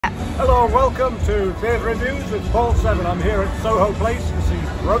Hello and welcome to Theatre.Reviews with Paul Seven. I'm here at Soho Place to see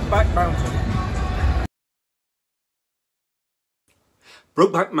Brokeback Mountain.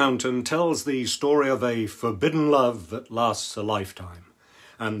 Brokeback Mountain tells the story of a forbidden love that lasts a lifetime.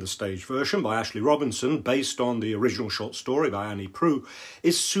 And the stage version by Ashley Robinson, based on the original short story by Annie Proulx,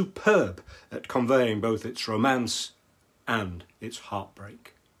 is superb at conveying both its romance and its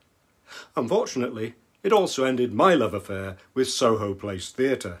heartbreak. Unfortunately, it also ended my love affair with Soho Place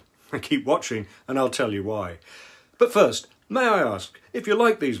Theatre. Keep watching and I'll tell you why. But first, may I ask, if you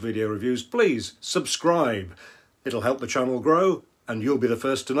like these video reviews, please subscribe. It'll help the channel grow and you'll be the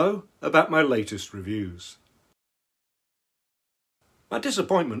first to know about my latest reviews. My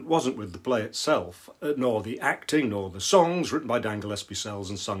disappointment wasn't with the play itself, nor the acting, nor the songs written by Dan Gillespie Sells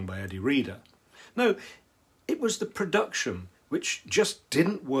and sung by Eddie Reader. No, it was the production which just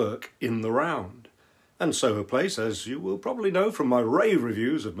didn't work in the round. And Soho Place, as you will probably know from my rave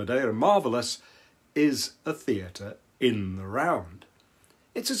reviews of Medea and Marvellous, is a theatre in the round.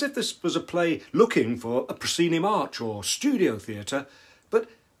 It's as if this was a play looking for a proscenium arch or studio theatre, but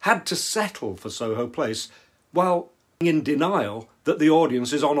had to settle for Soho Place while in denial that the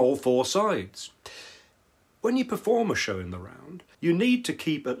audience is on all four sides. When you perform a show in the round, you need to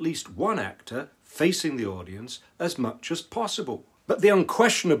keep at least one actor facing the audience as much as possible. But the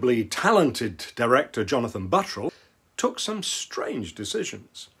unquestionably talented director Jonathan Butterell took some strange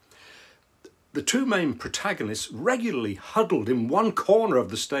decisions. The two main protagonists regularly huddled in one corner of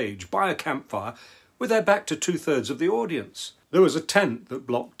the stage by a campfire with their back to two-thirds of the audience. There was a tent that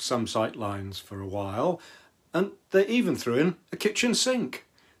blocked some sight lines for a while, and they even threw in a kitchen sink,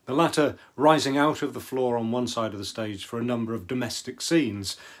 the latter rising out of the floor on one side of the stage for a number of domestic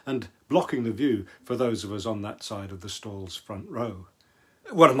scenes and blocking the view for those of us on that side of the stall's front row.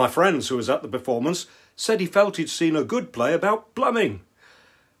 One of my friends who was at the performance said he felt he'd seen a good play about plumbing.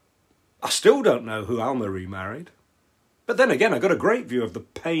 I still don't know who Alma remarried. But then again, I got a great view of the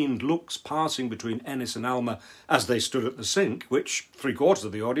pained looks passing between Ennis and Alma as they stood at the sink, which three-quarters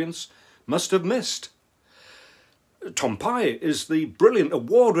of the audience must have missed. Tom Pye is the brilliant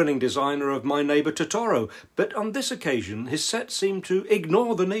award-winning designer of My Neighbour Totoro, but on this occasion his set seemed to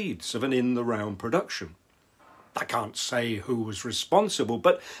ignore the needs of an in-the-round production. I can't say who was responsible,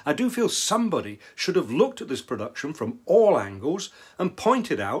 but I do feel somebody should have looked at this production from all angles and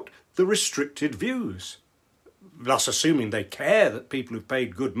pointed out the restricted views. Thus assuming they care that people who've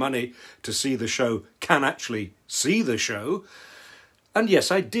paid good money to see the show can actually see the show. And yes,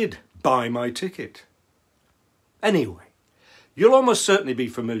 I did buy my ticket. Anyway, you'll almost certainly be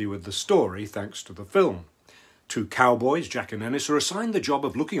familiar with the story thanks to the film. Two cowboys, Jack and Ennis, are assigned the job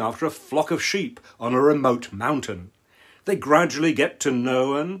of looking after a flock of sheep on a remote mountain. They gradually get to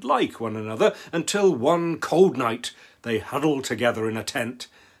know and like one another until one cold night they huddle together in a tent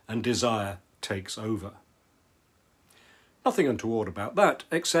and desire takes over. Nothing untoward about that,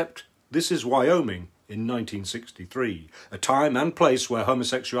 except this is Wyoming in 1963, a time and place where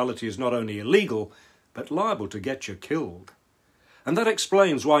homosexuality is not only illegal, but liable to get you killed. And that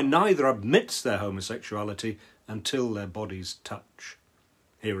explains why neither admits their homosexuality until their bodies touch.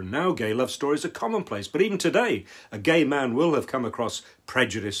 Here and now, gay love stories are commonplace, but even today, a gay man will have come across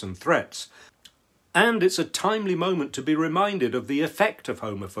prejudice and threats. And it's a timely moment to be reminded of the effect of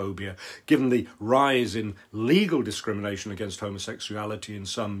homophobia, given the rise in legal discrimination against homosexuality in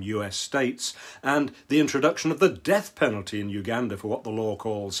some US states, and the introduction of the death penalty in Uganda for what the law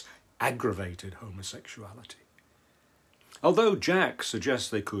calls aggravated homosexuality. Although Jack suggests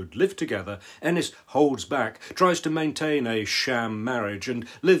they could live together, Ennis holds back, tries to maintain a sham marriage, and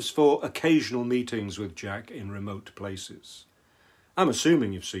lives for occasional meetings with Jack in remote places. I'm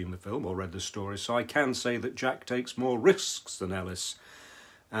assuming you've seen the film or read the story, so I can say that Jack takes more risks than Ellis,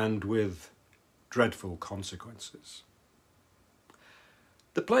 and with dreadful consequences.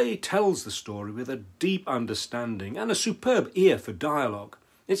 The play tells the story with a deep understanding and a superb ear for dialogue.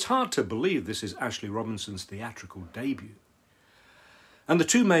 It's hard to believe this is Ashley Robinson's theatrical debut. And the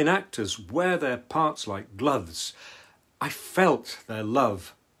two main actors wear their parts like gloves. I felt their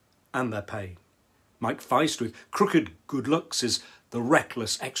love and their pain. Mike Faist, with crooked good looks, is the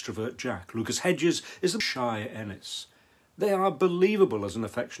reckless extrovert Jack. Lucas Hedges is the shy Ennis. They are believable as an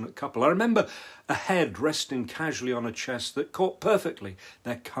affectionate couple. I remember a head resting casually on a chest that caught perfectly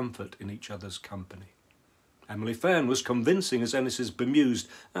their comfort in each other's company. Emily Fairn was convincing as Ennis's bemused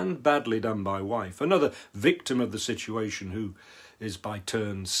and badly done by wife, another victim of the situation who is by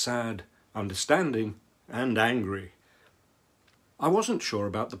turns sad, understanding and angry. I wasn't sure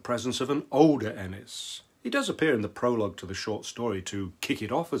about the presence of an older Ennis, He does appear in the prologue to the short story to kick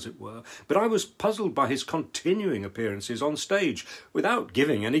it off, as it were, but I was puzzled by his continuing appearances on stage without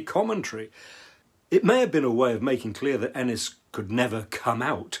giving any commentary. It may have been a way of making clear that Ennis could never come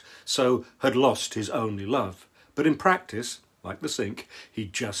out, so had lost his only love, but in practice, like the sink, he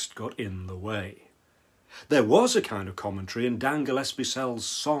just got in the way. There was a kind of commentary in Dan Gillespie Sells'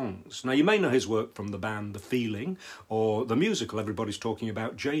 songs. Now, you may know his work from the band The Feeling or the musical Everybody's Talking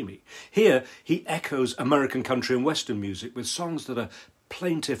About Jamie. Here, he echoes American country and western music with songs that are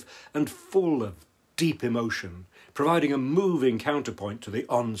plaintive and full of deep emotion, providing a moving counterpoint to the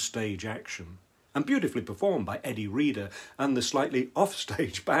on-stage action. And beautifully performed by Eddie Reader and the slightly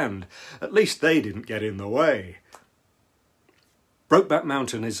off-stage band. At least they didn't get in the way. Brokeback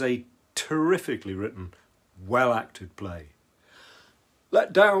Mountain is a terrifically written, well-acted play.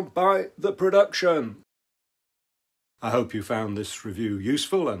 Let down by the production. I hope you found this review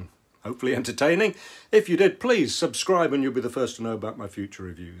useful and hopefully entertaining. If you did, please subscribe and you'll be the first to know about my future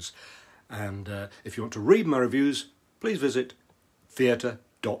reviews. And if you want to read my reviews, please visit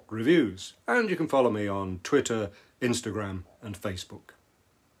Theatre.Reviews. And you can follow me on Twitter, Instagram and Facebook.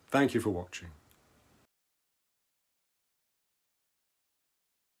 Thank you for watching.